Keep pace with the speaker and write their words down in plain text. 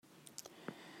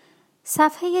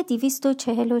صفحه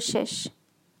 246.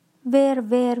 ور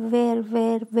ور ور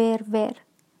ور ور ور.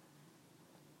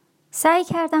 سعی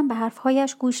کردم به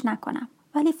حرفهایش گوش نکنم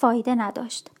ولی فایده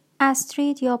نداشت.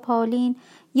 استرید یا پالین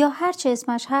یا هر چه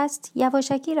اسمش هست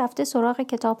یواشکی رفته سراغ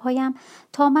کتابهایم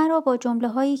تا مرا با جمله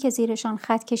هایی که زیرشان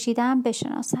خط کشیدم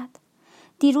بشناسد.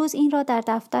 دیروز این را در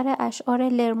دفتر اشعار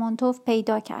لرمونتوف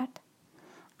پیدا کرد.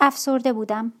 افسرده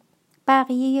بودم.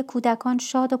 بقیه کودکان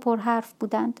شاد و پرحرف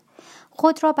بودند.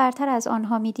 خود را برتر از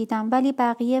آنها می دیدم ولی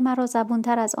بقیه مرا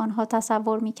زبونتر از آنها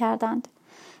تصور می کردند.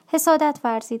 حسادت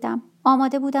ورزیدم.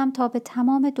 آماده بودم تا به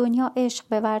تمام دنیا عشق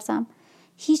بورزم.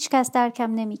 هیچ کس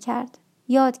درکم نمی کرد.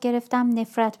 یاد گرفتم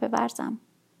نفرت بورزم.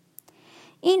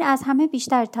 این از همه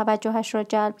بیشتر توجهش را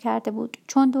جلب کرده بود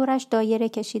چون دورش دایره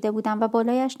کشیده بودم و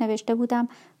بالایش نوشته بودم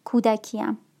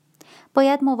کودکیم.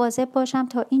 باید مواظب باشم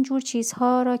تا این جور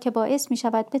چیزها را که باعث می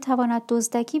شود بتواند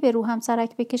دزدکی به روحم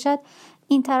سرک بکشد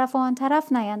این طرف و آن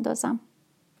طرف نیندازم.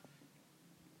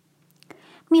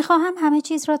 می خواهم همه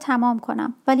چیز را تمام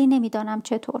کنم ولی نمیدانم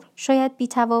چطور. شاید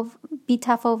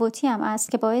بی‌تفاوتیم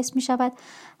است که باعث می شود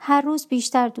هر روز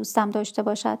بیشتر دوستم داشته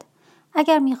باشد.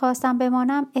 اگر می خواستم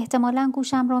بمانم احتمالاً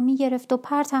گوشم را می گرفت و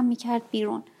پرتم می کرد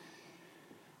بیرون.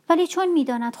 ولی چون می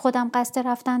داند خودم قصد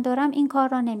رفتن دارم این کار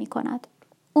را نمی کند.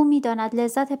 او می داند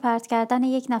لذت پرت کردن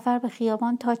یک نفر به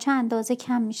خیابان تا چه اندازه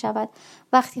کم می شود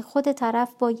وقتی خود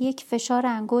طرف با یک فشار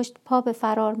انگشت پا به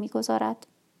فرار می گذارد.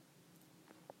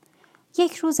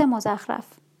 یک روز مزخرف.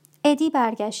 ادی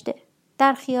برگشته.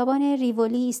 در خیابان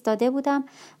ریولی ایستاده بودم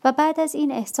و بعد از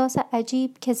این احساس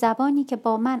عجیب که زبانی که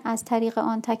با من از طریق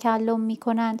آن تکلم می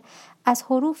کنند از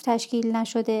حروف تشکیل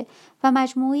نشده و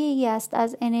مجموعه‌ای است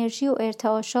از انرژی و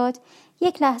ارتعاشات،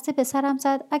 یک لحظه به سرم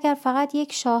زد اگر فقط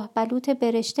یک شاه بلوط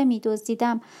برشته می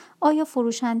دزدیدم آیا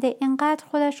فروشنده اینقدر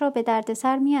خودش را به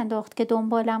دردسر می انداخت که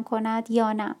دنبالم کند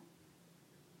یا نه؟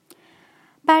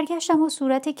 برگشتم و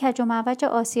صورت کج و معوج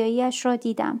آسیایی‌اش را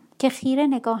دیدم که خیره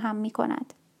نگاهم می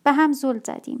کند. به هم زل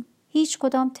زدیم. هیچ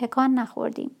کدام تکان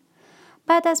نخوردیم.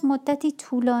 بعد از مدتی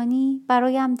طولانی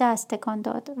برایم دست تکان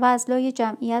داد و از لای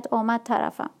جمعیت آمد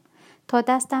طرفم تا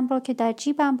دستم را که در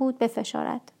جیبم بود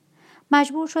بفشارد.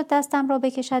 مجبور شد دستم را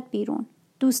بکشد بیرون.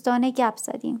 دوستانه گپ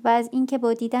زدیم و از اینکه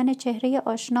با دیدن چهره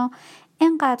آشنا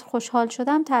اینقدر خوشحال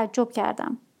شدم تعجب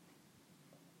کردم.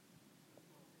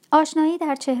 آشنایی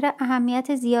در چهره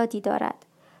اهمیت زیادی دارد.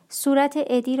 صورت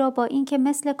ادی را با اینکه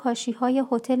مثل کاشی‌های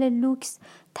هتل لوکس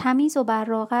تمیز و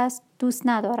براق است دوست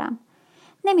ندارم.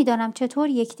 نمیدانم چطور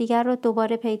یکدیگر را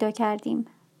دوباره پیدا کردیم.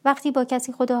 وقتی با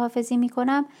کسی خداحافظی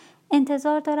می‌کنم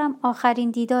انتظار دارم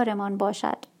آخرین دیدارمان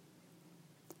باشد.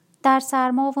 در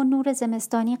سرما و نور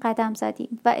زمستانی قدم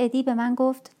زدیم و ادی به من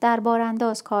گفت در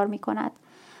بارانداز کار می‌کند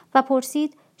و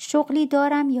پرسید شغلی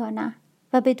دارم یا نه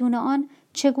و بدون آن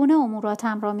چگونه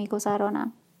اموراتم را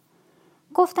می‌گذرانم.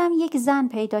 گفتم یک زن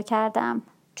پیدا کردم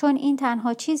چون این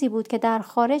تنها چیزی بود که در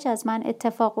خارج از من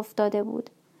اتفاق افتاده بود.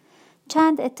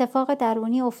 چند اتفاق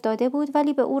درونی افتاده بود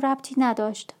ولی به او ربطی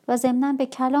نداشت و ضمناً به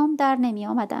کلام در نمی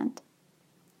آمدند.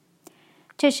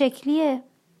 چه شکلیه؟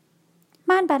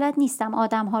 من بلد نیستم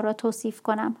آدم‌ها را توصیف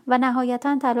کنم و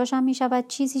نهایتاً تلاشم می شود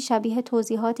چیزی شبیه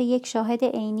توضیحات یک شاهد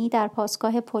عینی در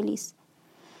پاسگاه پلیس.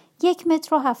 1.70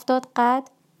 متر قد،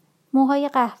 موهای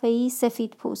قهوه‌ای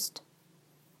سفید پوست.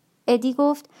 ادی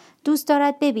گفت دوست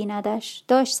دارد ببیندش.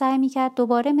 داشت سعی می‌کرد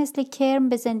دوباره مثل کرم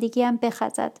به زندگیم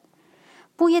بخزد.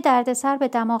 بوی دردسر به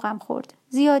دماغم خورد.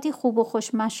 زیادی خوب و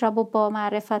خوش مشرب و با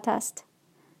معرفت است.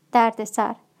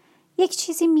 دردسر. یک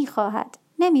چیزی می‌خواهد.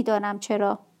 نمی‌دانم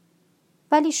چرا.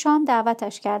 ولی شام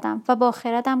دعوتش کردم و با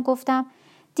خردم گفتم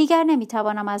دیگر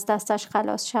نمی‌توانم از دستش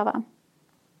خلاص شوم.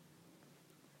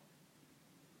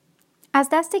 از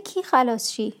دست کی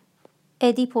خلاص شی؟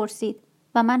 ادی پرسید.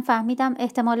 و من فهمیدم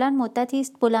احتمالاً مدتی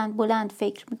است بلند بلند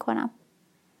فکر می‌کنم.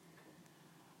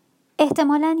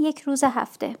 احتمالاً یک روز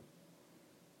هفته.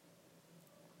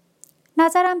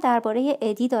 نظرم درباره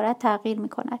ادی دارد تغییر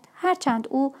می‌کند. هرچند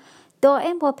او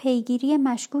دائم با پیگیری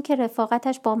مشکوک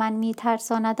رفاقتش با من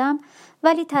می‌ترساندم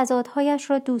ولی تضادهایش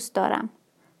را دوست دارم.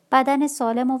 بدن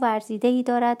سالم و ورزیده‌ای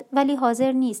دارد ولی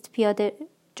حاضر نیست پیاده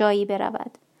جایی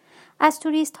برود. از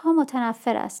توریست‌ها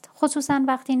متنفر است، خصوصاً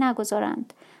وقتی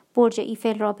نگذارند برج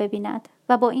ایفل را ببیند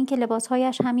و با اینکه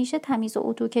لباسهایش همیشه تمیز و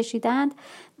اتو کشیدند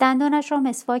دندانش را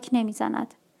مسواک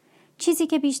نمیزند. چیزی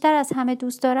که بیشتر از همه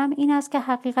دوست دارم این است که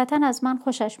حقیقتاً از من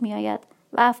خوشش میآید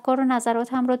و افکار و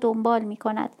نظراتم را دنبال می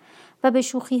کند و به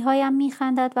شوخی‌هایم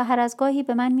میخندد و هر از گاهی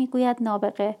به من میگوید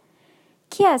نابغه.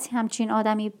 کی از همچین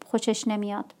آدمی خوشش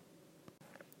نمیاد؟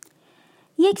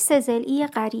 یک سه ضلعی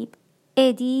غریب،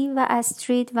 ادی و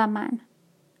استرید و من.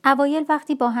 اوایل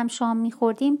وقتی با هم شام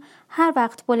می‌خوردیم، هر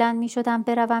وقت بلند می‌شدم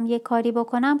بروم یک کاری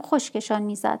بکنم خشکشان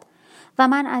می‌زد و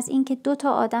من از اینکه 2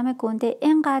 آدم گنده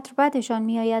اینقدر بدشان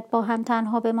میآید با هم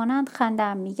تنها بمانند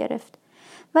خنده‌ام می‌گرفت.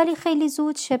 ولی خیلی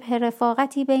زود شبه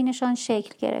رفاقتی بینشان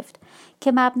شکل گرفت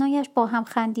که مبنایش با هم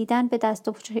خندیدن به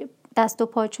دست و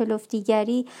پا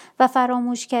چلفتیگری و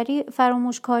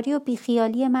فراموشکاری و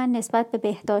بیخیالی من نسبت به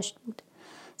بهداشت بود.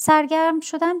 سرگرم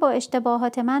شدن با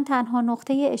اشتباهات من تنها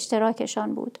نقطه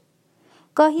اشتراکشان بود.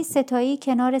 گاهی ستایی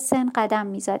کنار سن قدم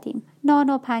می زدیم. نان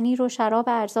و پنیر و شراب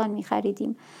ارزان می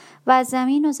خریدیم و از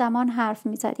زمین و زمان حرف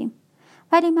می زدیم.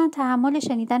 ولی من تحمل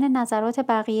شنیدن نظرات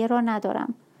بقیه را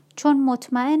ندارم. چون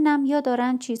مطمئنم یا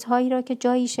دارند چیزهایی را که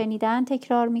جایی شنیدن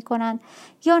تکرار می کنند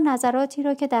یا نظراتی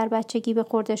را که در بچگی به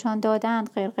خودشان دادند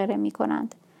غرغره می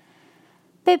کنند.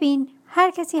 ببین،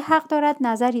 هر کسی حق دارد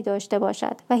نظری داشته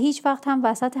باشد و هیچ وقت هم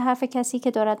وسط حرف کسی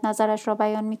که دارد نظرش را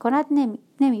بیان می کند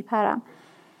نمی پرم.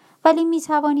 ولی می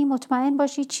توانی مطمئن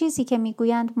باشی چیزی که می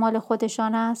گویند مال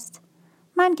خودشان است؟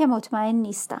 من که مطمئن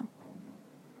نیستم.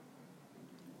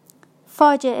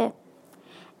 فاجعه.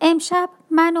 امشب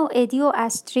من و ادی و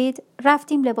استرید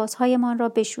رفتیم لباسهایمان را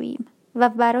بشوییم و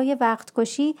برای وقت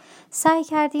کشی سعی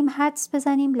کردیم حدس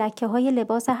بزنیم لکه های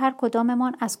لباس هر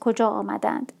کداممان از کجا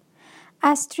آمدند.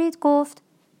 استرید گفت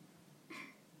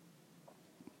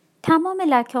تمام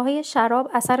لکه های شراب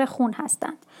اثر خون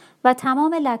هستند و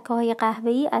تمام لکه های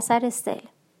قهوه‌ای اثر سل.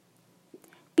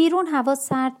 بیرون هوا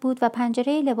سرد بود و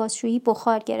پنجره لباسشویی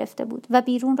بخار گرفته بود و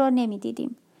بیرون را نمی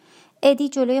دیدیم. ادی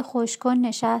جلوی خشک‌کن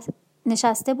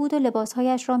نشسته بود و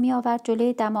لباسهایش را می آورد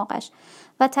جلوی دماغش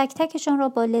و تک تکشان را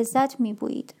با لذت می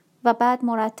بویید و بعد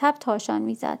مرتب تاشان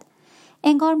می زد.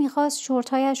 انگار می خواست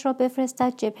شورتهایش را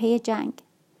بفرستد جبهه جنگ.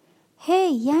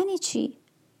 هی یعنی چی؟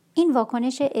 این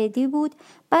واکنش ادی بود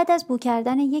بعد از بو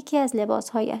کردن یکی از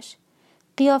لباسهایش.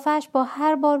 قیافش با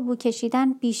هر بار بو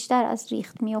کشیدن بیشتر از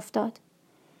ریخت می افتاد.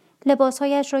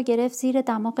 لباسهایش را گرفت زیر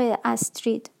دماغ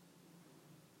استرید.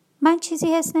 من چیزی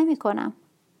حس نمی کنم.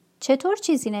 چطور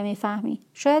چیزی نمیفهمی؟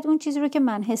 شاید اون چیزی رو که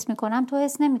من حس میکنم تو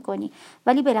حس نمیکنی،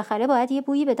 ولی بالاخره باید یه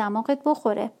بویی به دماغت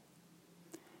بخوره.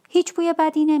 هیچ بوی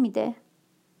بدی نمیده.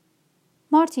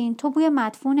 مارتین تو بوی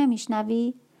مدفوع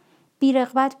نمیشنوی؟ بی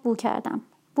رغبت بو کردم.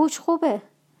 بوش خوبه.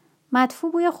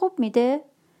 مدفوع بوی خوب میده؟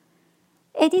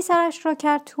 ادی سرش را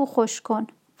کرد تو خوش کن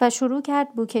و شروع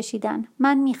کرد بو کشیدن.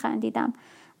 من میخندیدم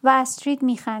و استرید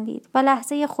میخندید و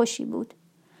لحظه خوشی بود.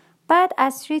 بعد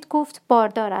استرید گفت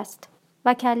باردار است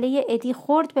و کله ادی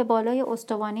خورد به بالای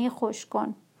استوانه خوش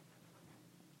کن.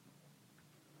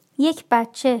 یک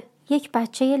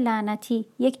بچه لعنتی،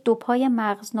 یک 2 پای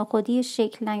مغز نخودی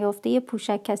شکل نیافته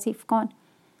پوشک کثیف کن.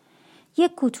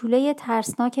 یک کوتوله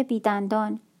ترسناک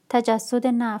بیدندان، تجسد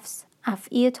نفس،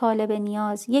 افعی طالب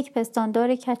نیاز، یک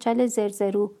پستاندار کچل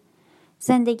زرزرو.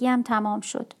 زندگیم تمام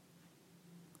شد.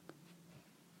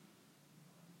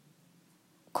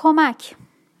 کمک.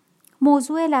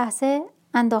 موضوع لحظه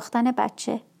انداختن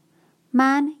بچه.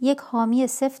 من یک حامی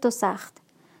سفت و سخت.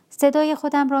 صدای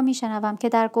خودم را میشنوم که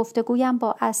در گفتگویم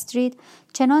با استرید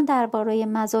چنان درباره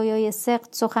مزایای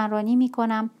سقط سخنرانی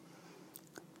میکنم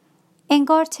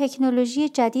انگار تکنولوژی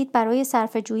جدید برای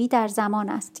صرفه‌جویی در زمان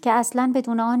است که اصلاً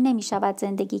بدون آن نمیشود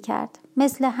زندگی کرد.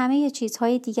 مثل همه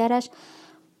چیزهای دیگرش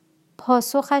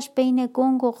پاسخش بین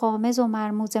گنگ و غامض و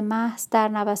مرموز محض در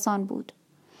نوسان بود.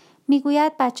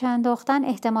 میگوید بچه انداختن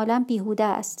احتمالاً بیهوده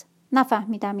است.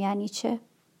 نفهمیدم یعنی چه.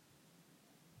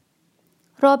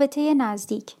 رابطه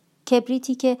نزدیک،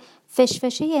 کبریتی که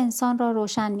فشفشه انسان را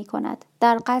روشن می کند.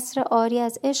 در قصر عاری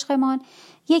از عشقمان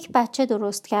یک بچه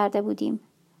درست کرده بودیم.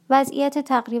 وضعیت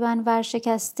تقریباً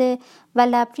ورشکسته و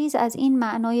لبریز از این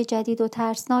معنای جدید و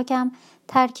ترسناکم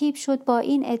ترکیب شد با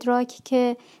این ادراک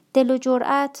که دل و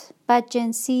جرأت،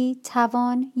 بدجنسی،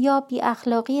 توان یا بی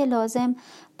اخلاقی لازم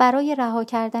برای رها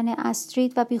کردن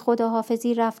استرید و بی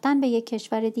خداحافظی رفتن به یک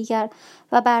کشور دیگر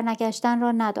و برنگشتن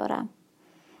را ندارم.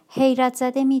 حیرت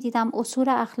زده می دیدم اصول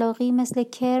اخلاقی مثل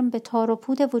کرم به تار و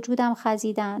پود وجودم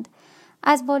خزیدند.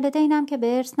 از والدینم که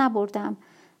به ارث نبردم،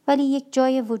 ولی یک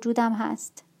جای وجودم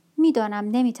هست. می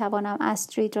دانم نمی توانم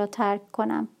استرید را ترک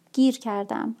کنم. گیر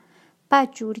کردم.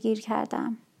 بدجور گیر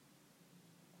کردم.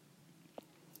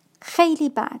 خیلی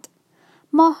بد.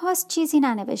 ماهاست چیزی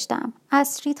ننوشتم.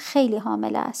 استرید خیلی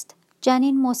حامل است.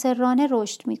 جنین مصرانه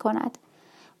رشد می کند.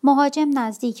 مهاجم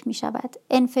نزدیک می شود.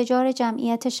 انفجار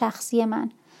جمعیت شخصی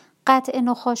من. قطع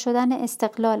نخاع شدن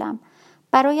استقلالم.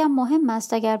 برایم مهم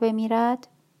است اگر بمیرد.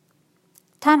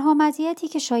 تنها مزیتی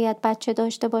که شاید بچه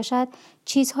داشته باشد،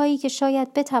 چیزهایی که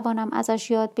شاید بتوانم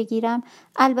ازش یاد بگیرم،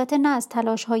 البته نه از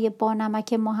تلاش‌های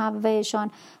بانمک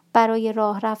محوه‌شان برای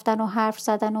راه رفتن و حرف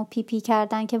زدن و پیپی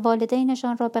کردن که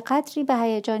والدینشان را به قدری به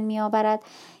هیجان می‌آورد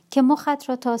که مخت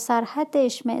را تا سرحد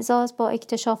اشمئزاز با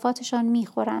اکتشافاتشان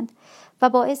می‌خورند و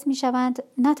باعث می‌شوند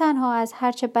نه تنها از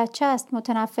هرچه بچه است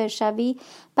متنفر شوی،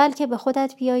 بلکه به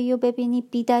خودت بیایی و ببینی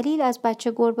بی‌دلیل از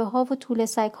بچه گربه‌ها و توله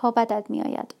سگ‌ها بدت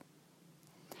می‌آید.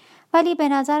 ولی به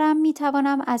نظرم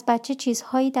می‌توانم از بچه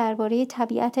چیزهایی درباره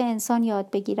طبیعت انسان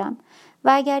یاد بگیرم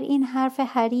و اگر این حرف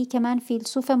هری که من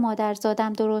فیلسوف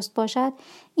مادرزادم درست باشد،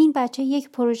 این بچه یک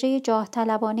پروژه جاه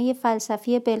طلبانه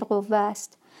فلسفی بالقوه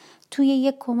است. توی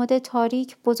یک کمد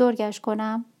تاریک بزرگش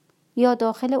کنم، یا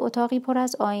داخل اتاقی پر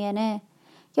از آینه،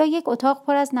 یا یک اتاق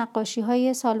پر از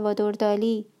نقاشی‌های سالوادور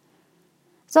دالی.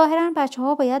 ظاهراً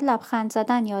بچه‌ها باید لبخند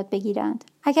زدن یاد بگیرند.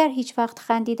 اگر هیچ وقت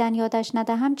خندیدن یادش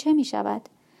ندهم چه می شود؟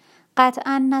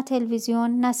 قطعاً نه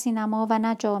تلویزیون، نه سینما و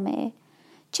نه جامعه.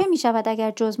 چه می شود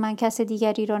اگر جز من کس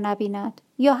دیگری را نبیند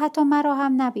یا حتی مرا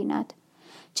هم نبیند؟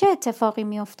 چه اتفاقی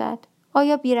می افتد؟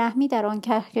 آیا بیرحمی در آن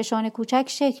کهکشان کوچک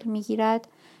شکل می گیرد؟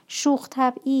 شوخ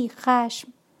طبعی،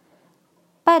 خشم؟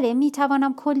 بله، می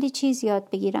توانم کلی چیز یاد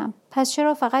بگیرم. پس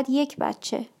چرا فقط یک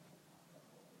بچه؟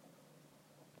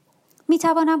 می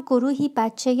توانم گروهی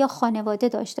بچه یا خانواده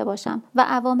داشته باشم و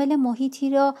عوامل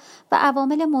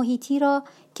محیطی را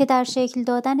که در شکل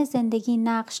دادن زندگی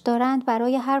نقش دارند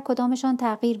برای هر کدامشان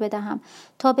تغییر بدهم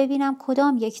تا ببینم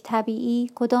کدام یک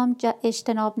طبیعی، کدام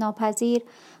اجتناب ناپذیر،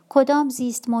 کدام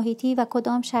زیست محیطی و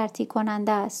کدام شرطی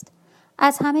کننده است.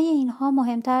 از همه اینها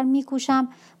مهمتر می‌کوشم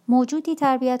موجودی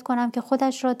تربیت کنم که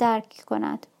خودش را درک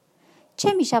کند.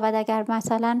 چه می شود اگر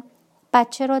مثلا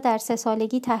بچه را در 3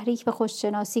 سالگی تحریک به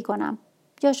خودشناسی کنم؟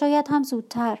 یا شاید هم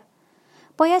زودتر.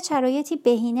 باید شرایطی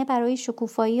بهینه برای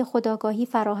شکوفایی خودآگاهی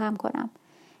فراهم کنم.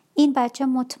 این بچه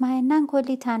مطمئناً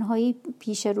کلی تنهایی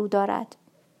پیش رو دارد.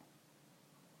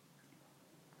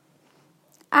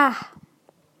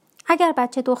 اگر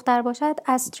بچه دختر باشد،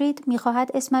 استرید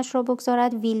می‌خواهد اسمش را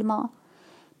بگذارد ویلما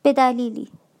به دلیلی،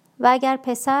 و اگر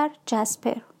پسر،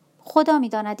 جسپر. خدا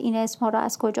می‌داند این اسم‌ها را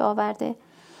از کجا آورده.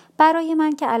 برای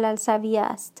من که علل‌سویه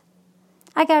است.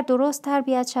 اگر درست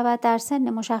تربیت شود در سن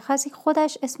مشخصی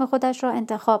اسم خودش را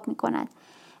انتخاب می‌کند.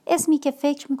 اسمی که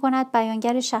فکر می‌کند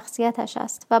بیانگر شخصیتش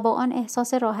است و با آن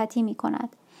احساس راحتی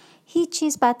می‌کند. هیچ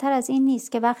چیز بدتر از این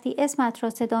نیست که وقتی اسمت را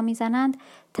صدا می‌زنند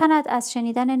تنت از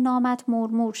شنیدن نامت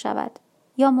مورمور شود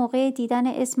یا موقع دیدن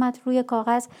اسمت روی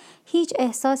کاغذ هیچ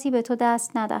احساسی به تو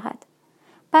دست ندهد.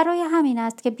 برای همین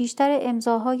است که بیشتر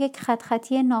امضاها یک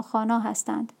خطی ناخوانا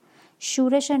هستند.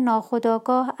 شورش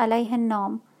ناخودآگاه علیه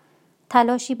نام،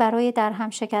 تلاشی برای درهم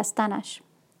شکستنش.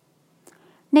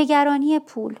 نگرانی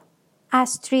پول.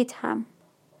 استرید هم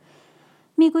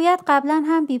میگوید قبلا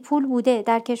هم بی پول بوده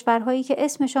در کشورهایی که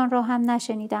اسمشان را هم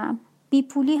نشنیدم. بی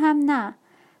پولی هم نه.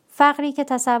 فقری که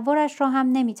تصورش را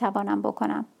هم نمیتوانم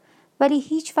بکنم. ولی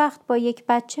هیچ وقت با یک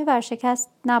بچه ورشکست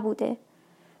نبوده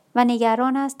و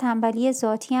نگران است تنبلی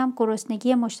ذاتی هم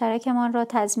گرسنگی مشترکمان را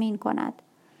تضمین کند.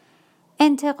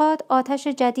 انتقاد آتش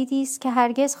جدیدی است که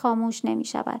هرگز خاموش نمی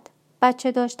شود.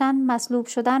 بچه داشتن مصلوب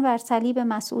شدن بر صلیب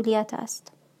مسئولیت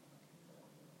است.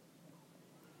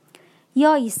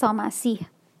 یا عیسی مسیح.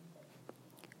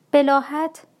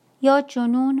 بلاهت یا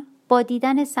جنون با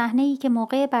دیدن صحنه‌ای که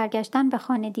موقع برگشتن به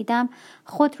خانه دیدم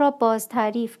خود را باز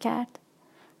تعریف کرد.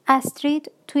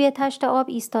 استرید توی تشت آب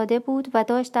ایستاده بود و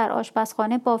داشت در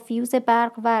آشپزخانه با فیوز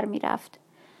برق ور می رفت.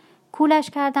 کولش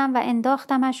کردم و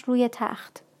انداختمش روی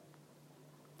تخت.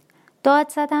 داد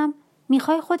زدم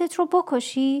میخوای خودت رو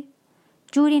بکشی؟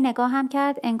 جوری نگاهم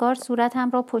کرد انگار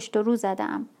صورتم را پشت و رو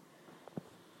زدم.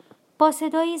 با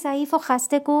صدایی ضعیف و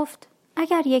خسته گفت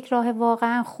اگر یک راه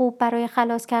واقعا خوب برای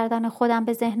خلاص کردن خودم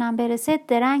به ذهنم برسه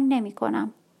درنگ نمی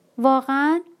کنم.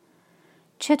 واقعا؟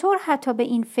 چطور حتی به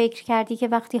این فکر کردی که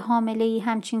وقتی حامله‌ای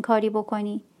همچین کاری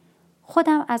بکنی؟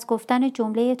 خودم از گفتن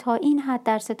جمله تا این حد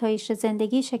در ستایش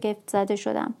زندگی شگفت زده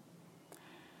شدم.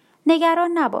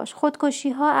 نگران نباش، خودکشی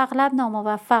ها اغلب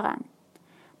ناموفقن.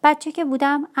 بچه که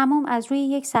بودم عموم از روی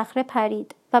یک صخره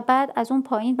پرید و بعد از اون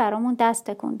پایین برامون دست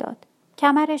تکون داد.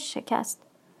 کمرش شکست.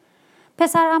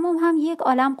 پسر عموم هم یک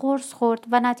عالم قرص خورد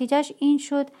و نتیجهش این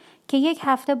شد که 1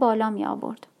 هفته بالا می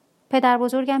آورد. پدر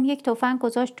بزرگم یک تفنگ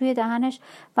گذاشت توی دهنش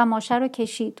و ماشه رو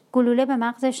کشید. گلوله به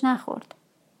مغزش نخورد.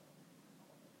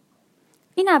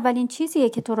 این اولین چیزیه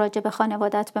که تو راجع به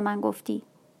خانوادت به من گفتی.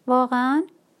 واقعاً؟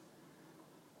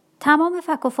 تمام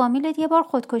فک و فامیلت یه بار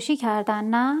خودکشی کردن،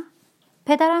 نه؟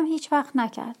 پدرم هیچ وقت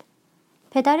نکرد.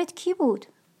 پدرت کی بود؟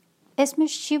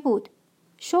 اسمش چی بود؟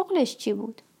 شغلش چی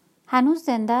بود؟ هنوز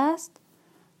زنده است؟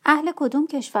 اهل کدوم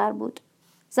کشور بود؟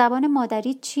 زبان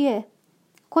مادریت چیه؟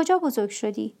 کجا بزرگ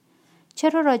شدی؟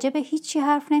 چرا راجع به هیچی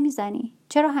حرف نمیزنی؟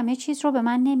 چرا همه چیز رو به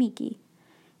من نمیگی؟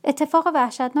 اتفاق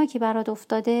وحشتناکی برات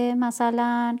افتاده؟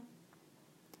 مثلا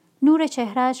نور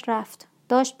چهرهش رفت.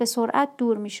 داشت به سرعت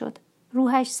دور می شد.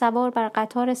 روحش سوار بر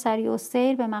قطار سریع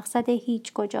السیر به مقصد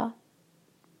هیچ کجا.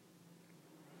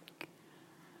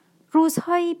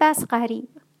 روزهایی بس غریب.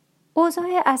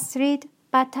 اوضاع استرید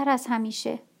بدتر از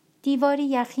همیشه. دیواری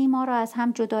یخی ما را از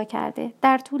هم جدا کرده.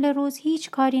 در طول روز هیچ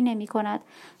کاری نمی کند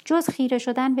جز خیره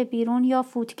شدن به بیرون یا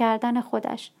فوت کردن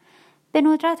خودش. به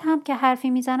ندرت هم که حرفی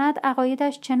میزند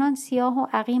عقایدش چنان سیاه و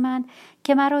عقیمند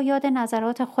که مرا یاد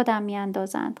نظرات خودم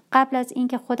میاندازند قبل از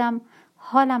اینکه خودم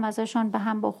حالم ازشان به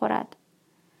هم بخورد.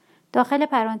 داخل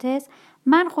پرانتز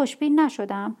من خوشبین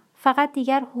نشدم، فقط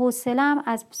دیگر حوصله‌ام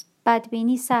از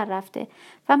بدبینی سر رفته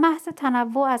و محض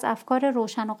تنوع از افکار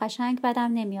روشن و قشنگ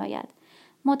بدم نمی آید.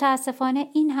 متاسفانه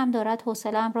این هم دارد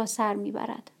حوصله‌ام را سر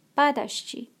میبرد. بعدش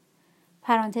چی؟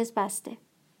 پرانتز بسته.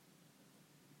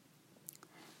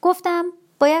 گفتم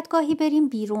باید گاهی بریم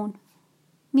بیرون.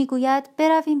 میگوید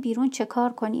برویم بیرون چه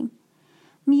کار کنیم؟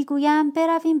 میگویم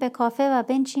برویم به کافه و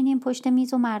بنشینیم پشت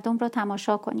میز و مردم را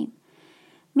تماشا کنیم.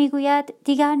 میگوید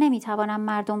دیگر نمیتوانم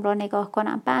مردم را نگاه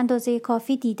کنم، به اندازه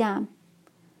کافی دیدم.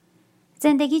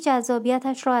 زندگی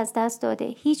جذابیتش را از دست داده.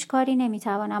 هیچ کاری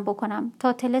نمیتوانم بکنم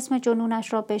تا طلسم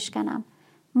جنونش را بشکنم.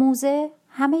 موزه،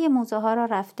 همه موزه ها را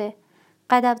رفته.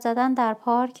 قدم زدن در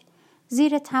پارک،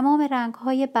 زیر تمام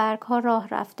رنگ‌های برگ‌ها راه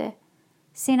رفته.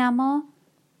 سینما،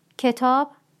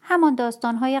 کتاب، همان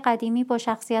داستان‌های قدیمی با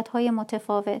شخصیت‌های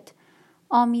متفاوت.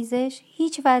 آمیزش،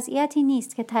 هیچ وضعیتی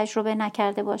نیست که تجربه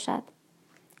نکرده باشد.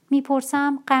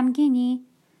 میپرسم غمگینی؟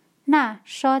 نه،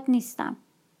 شاد نیستم.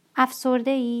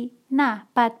 افسرده‌ای؟ نه،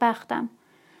 بدبختم.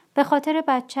 به خاطر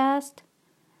بچه است؟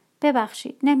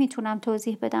 ببخشید، نمیتونم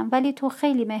توضیح بدم ولی تو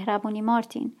خیلی مهربونی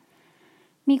مارتین.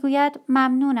 میگوید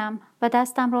ممنونم و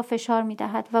دستم را فشار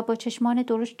میدهد و با چشمان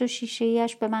درشت و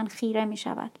شیشه‌ایش به من خیره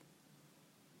میشود.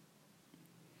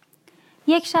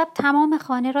 یک شب تمام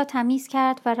خانه را تمیز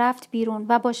کرد و رفت بیرون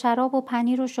و با شراب و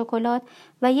پنیر و شکلات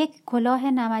و یک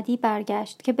کلاه نمدی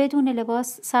برگشت که بدون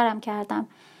لباس سرم کردم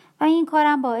و این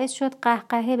کارم باعث شد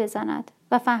قهقهه بزند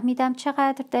و فهمیدم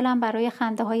چقدر دلم برای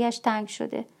خنده هایش تنگ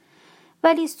شده.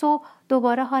 ولی صبح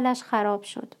دوباره حالش خراب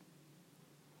شد.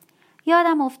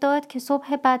 یادم افتاد که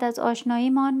صبح بعد از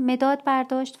آشناییمان مداد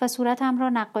برداشت و صورتم را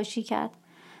نقاشی کرد.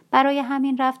 برای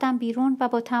همین رفتم بیرون و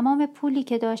با تمام پولی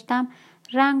که داشتم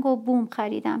رنگ و بوم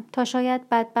خریدم تا شاید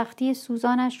بدبختی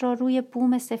سوزانش را روی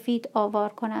بوم سفید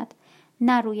آوار کند،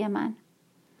 نه روی من.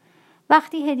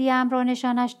 وقتی هدیه‌ام را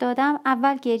نشانش دادم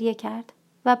اول گریه کرد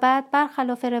و بعد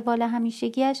برخلاف روال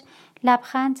همیشگیش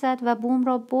لبخند زد و بوم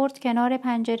را برد کنار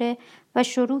پنجره و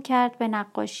شروع کرد به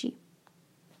نقاشی.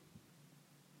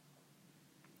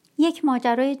 یک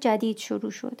ماجرای جدید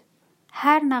شروع شد.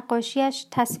 هر نقاشیش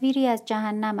تصویری از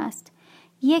جهنم است.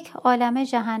 یک عالمه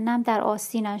جهنم در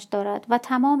آستینش دارد و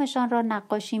تمامشان را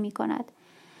نقاشی می کند.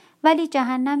 ولی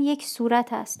جهنم یک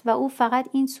صورت است و او فقط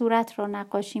این صورت را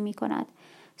نقاشی می کند.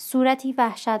 صورتی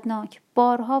وحشتناک،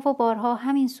 بارها و بارها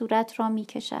همین صورت را می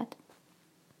کشد.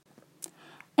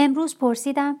 امروز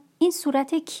پرسیدم این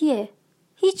صورت کیه؟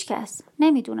 هیچ کس،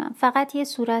 نمیدونم، فقط یه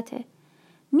صورته.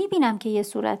 میبینم که یه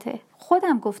صورته.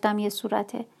 خودم گفتم یه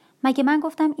صورته. مگه من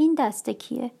گفتم این دسته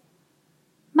کیه؟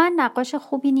 من نقاش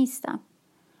خوبی نیستم.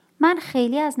 من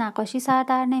خیلی از نقاشی سر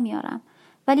در نمیارم.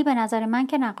 ولی به نظر من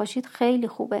که نقاشیت خیلی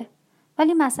خوبه.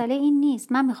 ولی مسئله این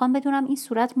نیست. من میخوام بدونم این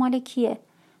صورت مال کیه.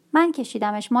 من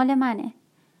کشیدمش، مال منه.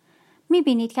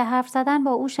 میبینید که حرف زدن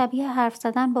با او شبیه حرف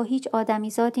زدن با هیچ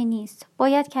آدمیزادی نیست.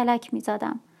 باید کلک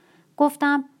میزدم.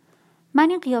 گفتم من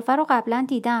این قیافه رو قبلا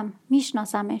دیدم.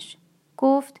 میشناسمش.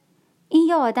 گفت این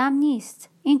یه آدم نیست.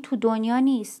 این تو دنیا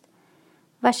نیست.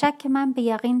 و شک من به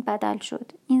یقین بدل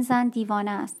شد. این زن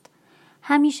دیوانه است.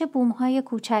 همیشه بوم‌های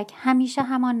کوچک، همیشه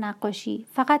همان نقاشی،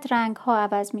 فقط رنگ‌ها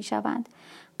عوض می‌شوند.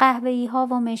 قهوه‌ای‌ها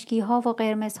و مشکی‌ها و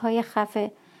قرمزهای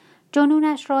خفه.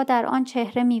 جنونش را در آن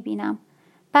چهره می‌بینم.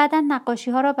 بعداً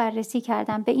نقاشی‌ها را بررسی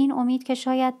کردم به این امید که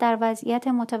شاید در وضعیت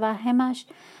متوهمش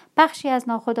بخشی از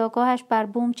ناخودآگاهش بر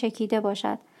بوم چکیده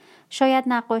باشد. شاید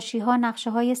نقاشی‌ها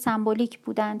نقشه‌های سمبولیک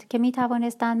بودند که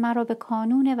می‌توانستند مرا به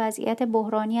کانون وضعیت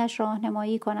بحرانیش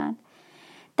راهنمایی کنند.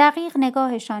 دقیق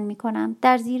نگاهشان می‌کنم،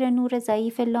 در زیر نور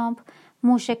ضعیف لامپ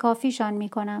موشکافیشان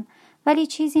می‌کنم، ولی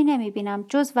چیزی نمی‌بینم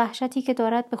جز وحشتی که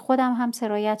دارد به خودم هم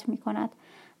سرایت می‌کند.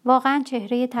 واقعاً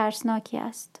چهره ترسناکی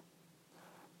است.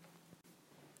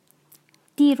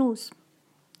 دیروز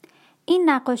این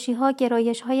نقاشی‌ها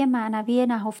گرایش‌های معنوی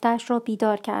نهفته‌اش را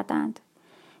بیدار کردند.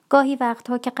 گاهی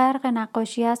وقتها که غرق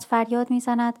نقاشی است فریاد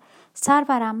می‌زند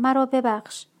سرورم مرا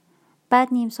ببخش. بعد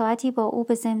نیم ساعتی با او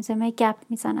به زمزمه گپ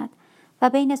می‌زند و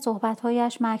بین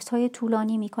صحبت‌هایش مکث‌های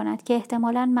طولانی می‌کند که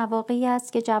احتمالاً مواقعی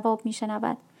است که جواب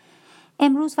می‌شنود.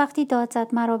 امروز وقتی داد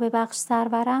زد مرا ببخش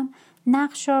سرورم،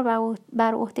 نقش را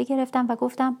بر عهده گرفتم و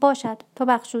گفتم باشد، تو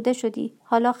بخشوده شدی،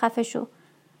 حالا خفه شو.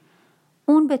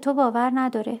 اون به تو باور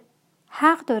نداره.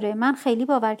 حق داره، من خیلی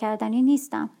باور کردنی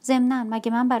نیستم. ضمناً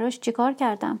مگه من براش چیکار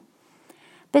کردم؟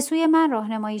 به سوی من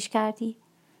راهنماییش کردی.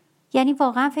 یعنی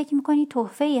واقعا فکر میکنی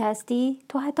تحفه‌ای هستی؟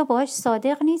 تو حتی باهاش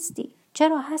صادق نیستی.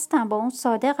 چرا هستم، با اون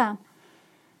صادقم.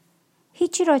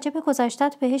 هیچی راجع به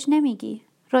گذشتت بهش نمیگی.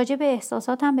 راجع به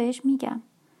احساساتم بهش میگم.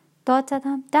 داد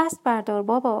زدم دست بردار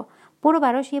بابا، برو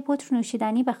براش یه بطر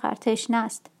نوشیدنی بخر، تشنه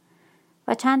است.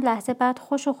 و چند لحظه بعد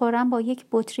خوش و خورم با یک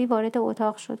بطری وارد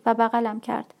اتاق شد و بغلم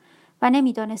کرد و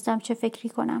نمیدانستم چه فکری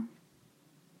کنم.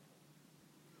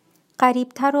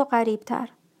 قریبتر و قریبتر.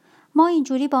 ما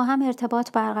اینجوری با هم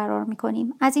ارتباط برقرار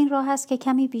میکنیم. از این راه است که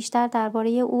کمی بیشتر درباره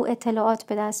او اطلاعات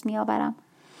به دست میآورم.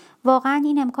 واقعا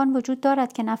این امکان وجود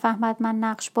دارد که نفهمد من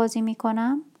نقش بازی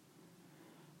میکنم؟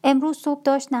 امروز صبح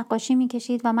داشت نقاشی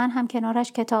میکشید و من هم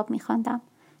کنارش کتاب میخواندم.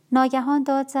 ناگهان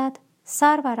داد زد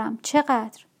سرورم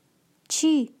چقدر؟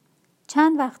 چی؟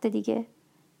 چند وقت دیگه؟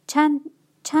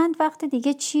 چند وقت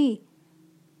دیگه چی؟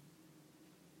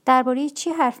 درباره چی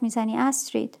حرف میزنی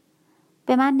استرید؟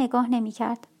 به من نگاه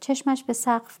نمیکرد. چشمش به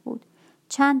سقف بود.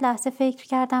 چند لحظه فکر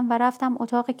کردم و رفتم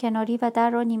اتاق کناری و در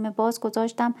را نیمه باز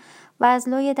گذاشتم و از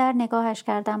لای در نگاهش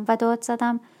کردم و داد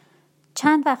زدم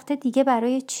چند وقت دیگه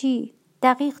برای چی؟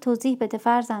 دقیق توضیح بده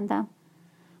فرزندم.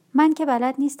 من که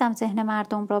بلد نیستم ذهن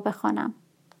مردم را بخوانم.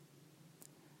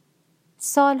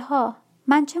 سالها.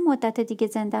 من چه مدت دیگه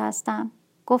زنده هستم؟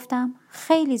 گفتم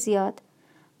خیلی زیاد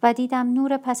و دیدم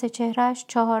نور پس چهرهش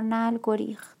 4 نعل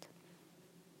گریخت.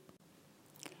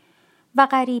 و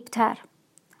غریبتر.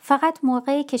 فقط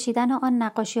موقع کشیدن آن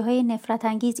نقاشی‌های نفرت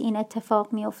انگیز این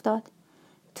اتفاق می افتاد.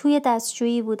 توی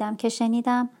دستشویی بودم که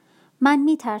شنیدم من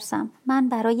می ترسم. من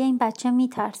برای این بچه می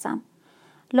ترسم.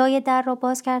 لای در را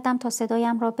باز کردم تا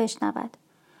صدایم را بشنود.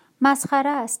 مسخره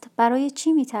است. برای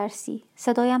چی می ترسی؟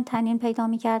 صدایم طنین پیدا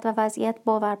می کرد و وضعیت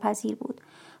باورپذیر بود.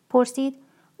 پرسید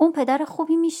اون پدر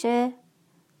خوبی میشه؟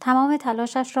 تمام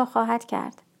تلاشش را خواهد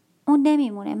کرد. اون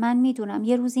نمیمونه. من میدونم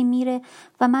یه روزی میره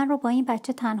و من رو با این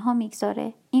بچه تنها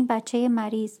میگذاره. این بچه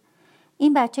مریض.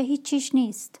 این بچه هیچ چیش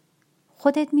نیست.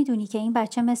 خودت میدونی که این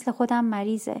بچه مثل خودم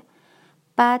مریضه.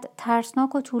 بعد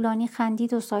ترسناک و طولانی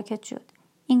خندید و ساکت شد.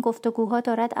 این گفتگوها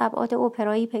دارد ابعاد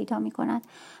اپرایی پیدا میکند.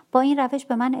 با این روش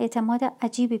به من اعتماد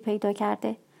عجیبی پیدا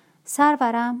کرده.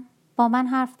 سرورم با من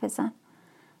حرف بزن.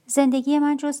 زندگی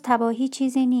من جز تباهی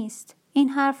چیزی نیست. این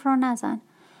حرف را نزن.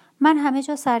 من همه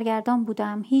جا سرگردان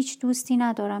بودم. هیچ دوستی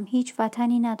ندارم. هیچ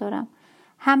وطنی ندارم.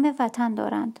 همه وطن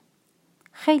دارند.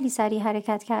 خیلی سریع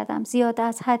حرکت کردم. زیاد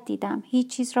از حد دیدم. هیچ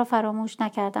چیز را فراموش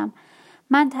نکردم.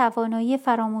 من توانایی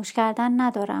فراموش کردن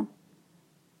ندارم.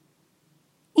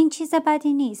 این چیز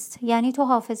بدی نیست. یعنی تو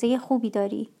حافظه خوبی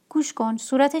داری. گوش کن.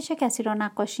 صورت چه کسی را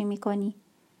نقاشی میکنی؟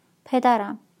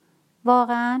 پدرم.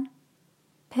 واقعاً؟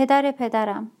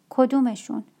 پدرم.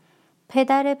 کدومشون؟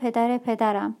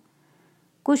 پدرم.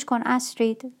 گوش کن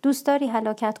استرید. دوست داری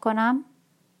هلاکت کنم؟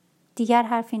 دیگر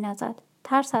حرفی نزد.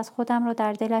 ترس از خودم را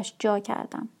در دلش جا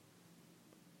کردم.